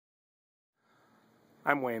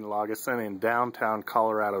I'm Wayne Laugesen in downtown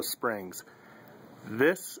Colorado Springs.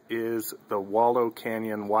 This is the Waldo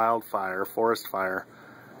Canyon wildfire, forest fire,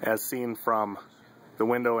 as seen from the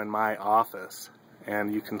window in my office.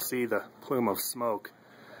 And you can see the plume of smoke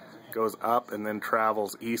goes up and then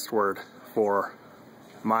travels eastward for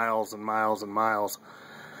miles and miles and miles.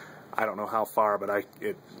 I don't know how far, but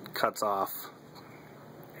it cuts off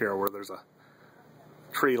here where there's a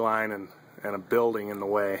tree line and a building in the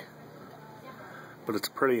way. But it's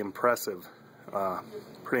pretty impressive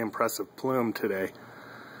plume today.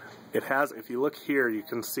 It has, if you look here, you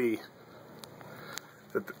can see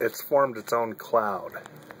that it's formed its own cloud.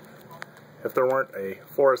 If there weren't a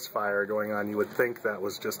forest fire going on, you would think that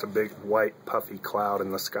was just a big white puffy cloud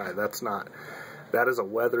in the sky. That's not. That is a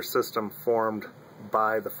weather system formed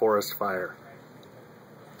by the forest fire.